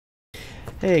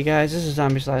Hey guys, this is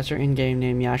Zombie Slicer, in-game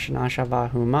name Yashinasha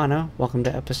Vahumana. Welcome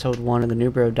to episode 1 of the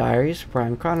Newbro Diaries, where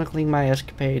I'm chronicling my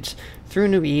escapades through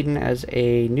New Eden as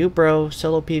a Newbro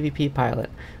solo PvP pilot.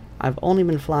 I've only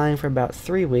been flying for about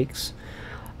 3 weeks,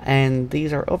 and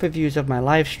these are overviews of my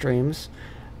live streams,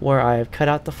 where I've cut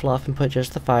out the fluff and put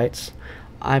just the fights.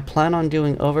 I plan on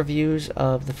doing overviews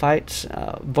of the fights,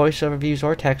 voice overviews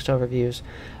or text overviews.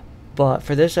 But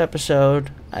for this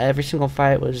episode, every single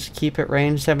fight was keep at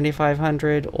range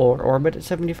 7500 or orbit at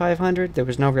 7500. There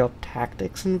was no real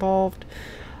tactics involved.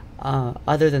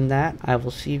 Other than that, I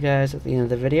will see you guys at the end of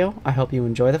the video. I hope you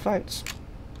enjoy the fights.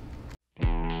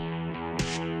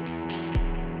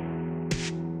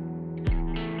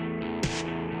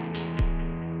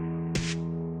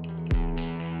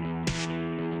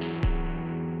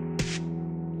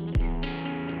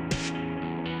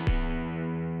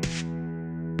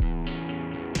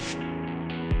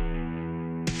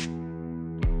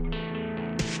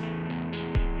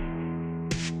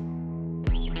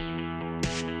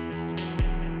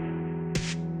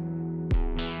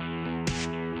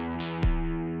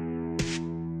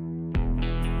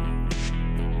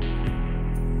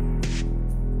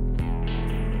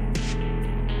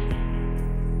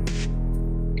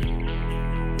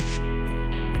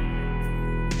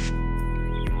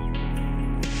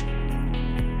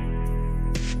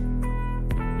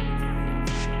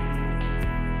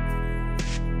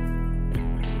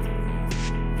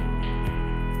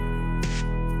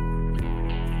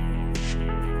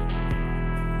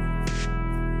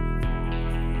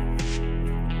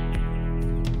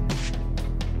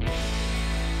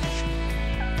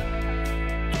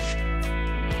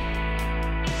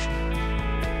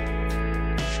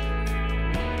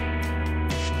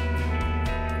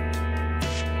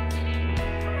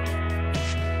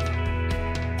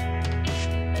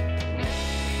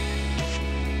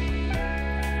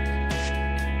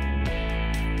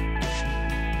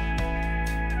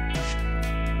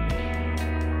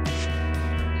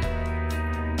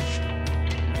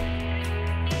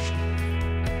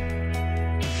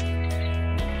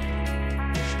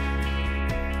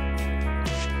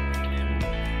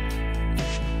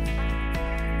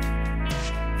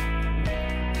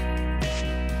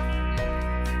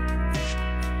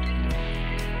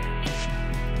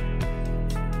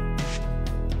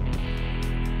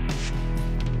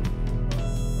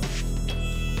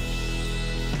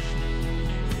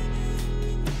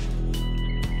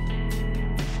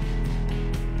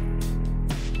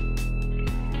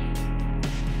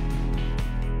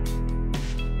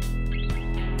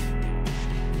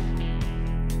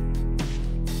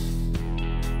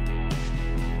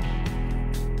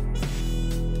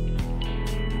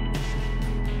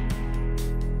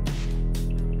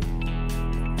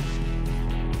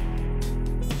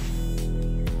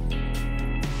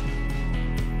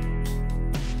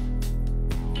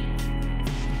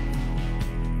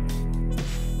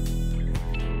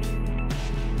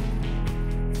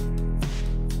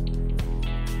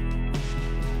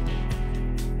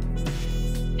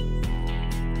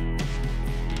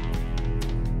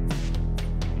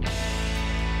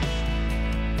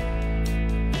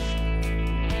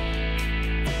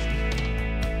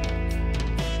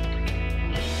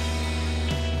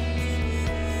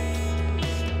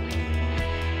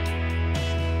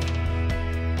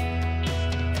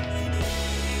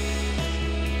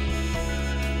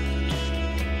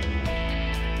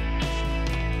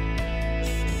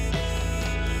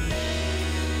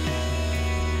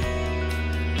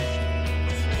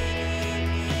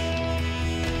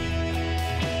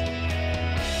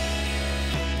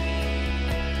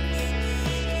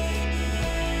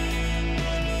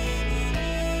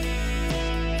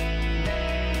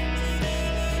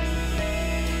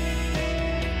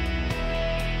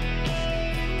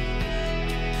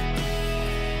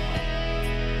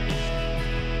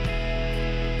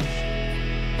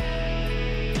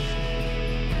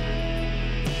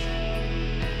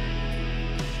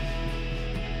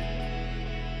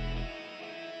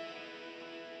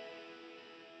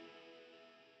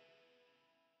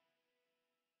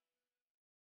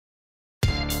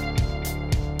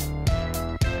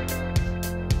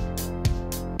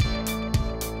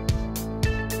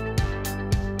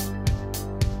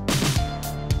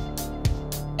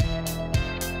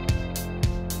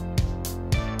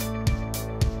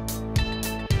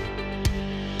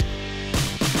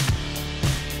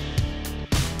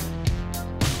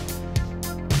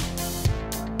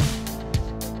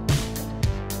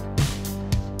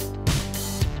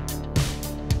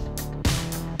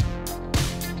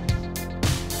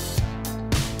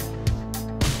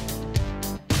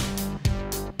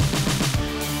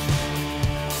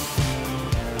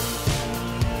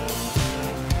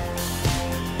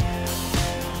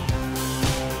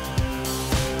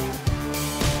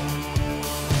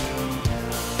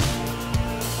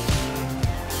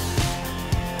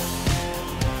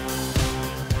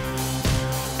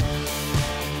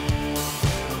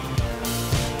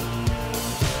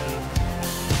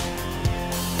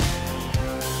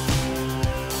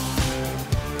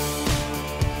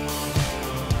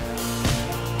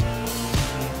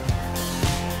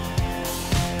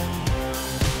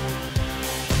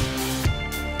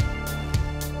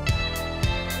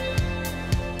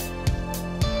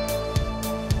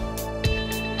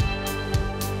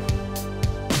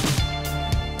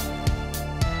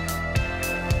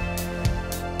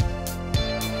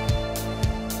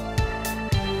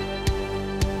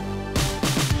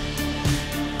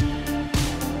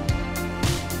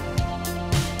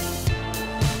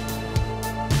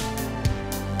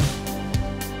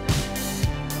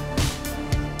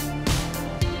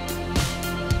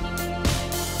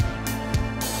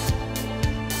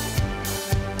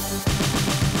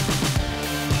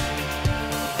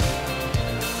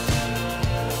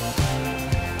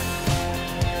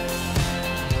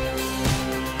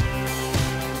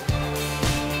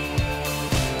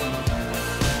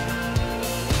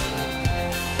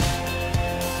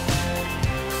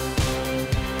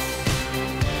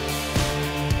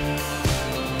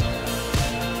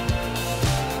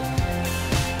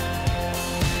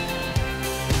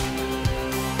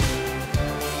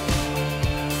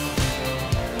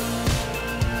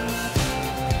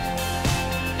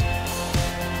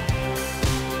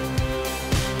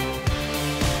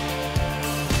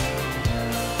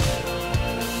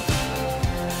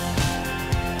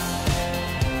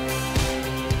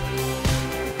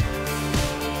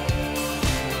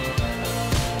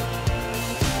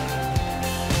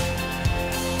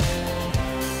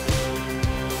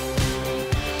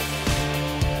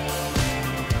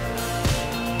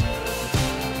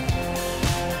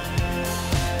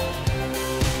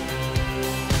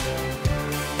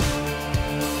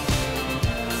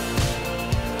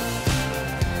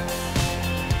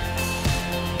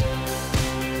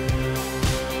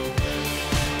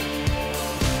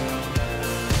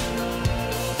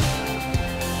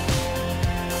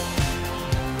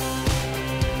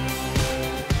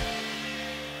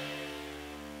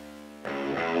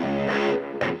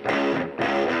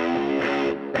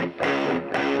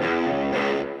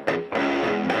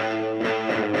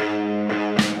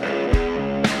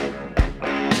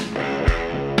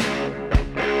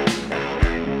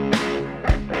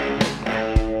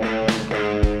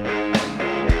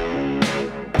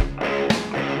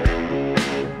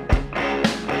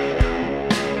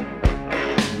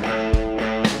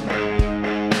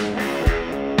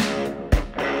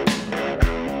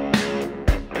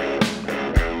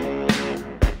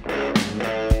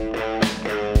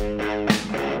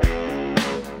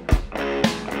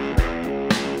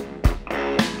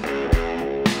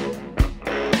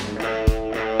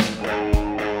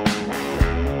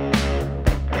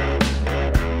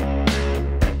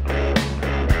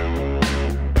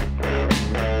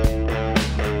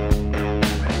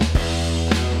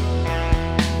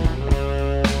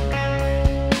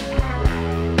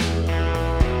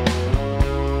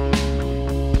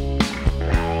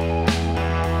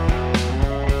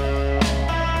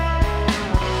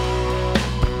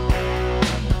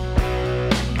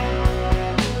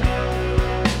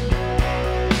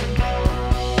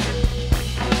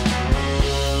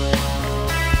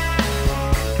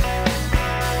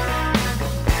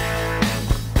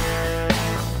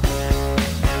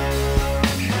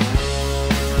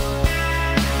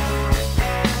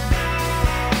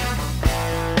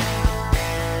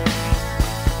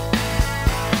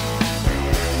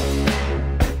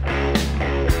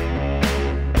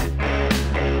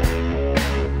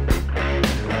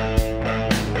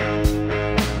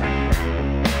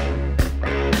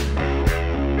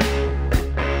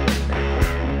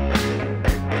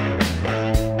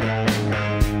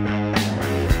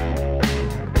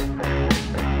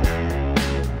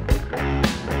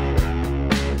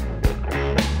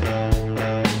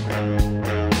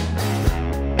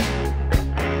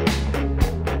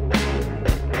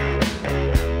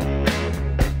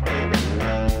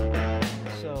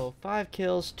 5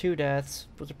 kills, 2 deaths.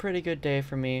 It was a pretty good day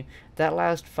for me. That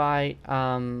last fight,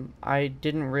 I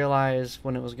didn't realize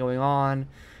when it was going on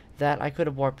that I could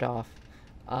have warped off.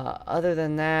 Other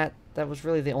than that, that was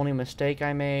really the only mistake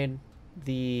I made.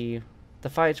 The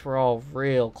fights were all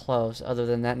real close, other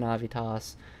than that Navi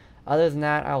toss. Other than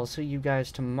that, I will see you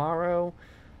guys tomorrow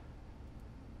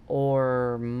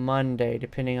or Monday,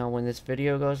 depending on when this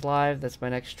video goes live. That's my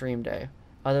next stream day.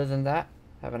 Other than that,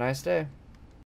 have a nice day.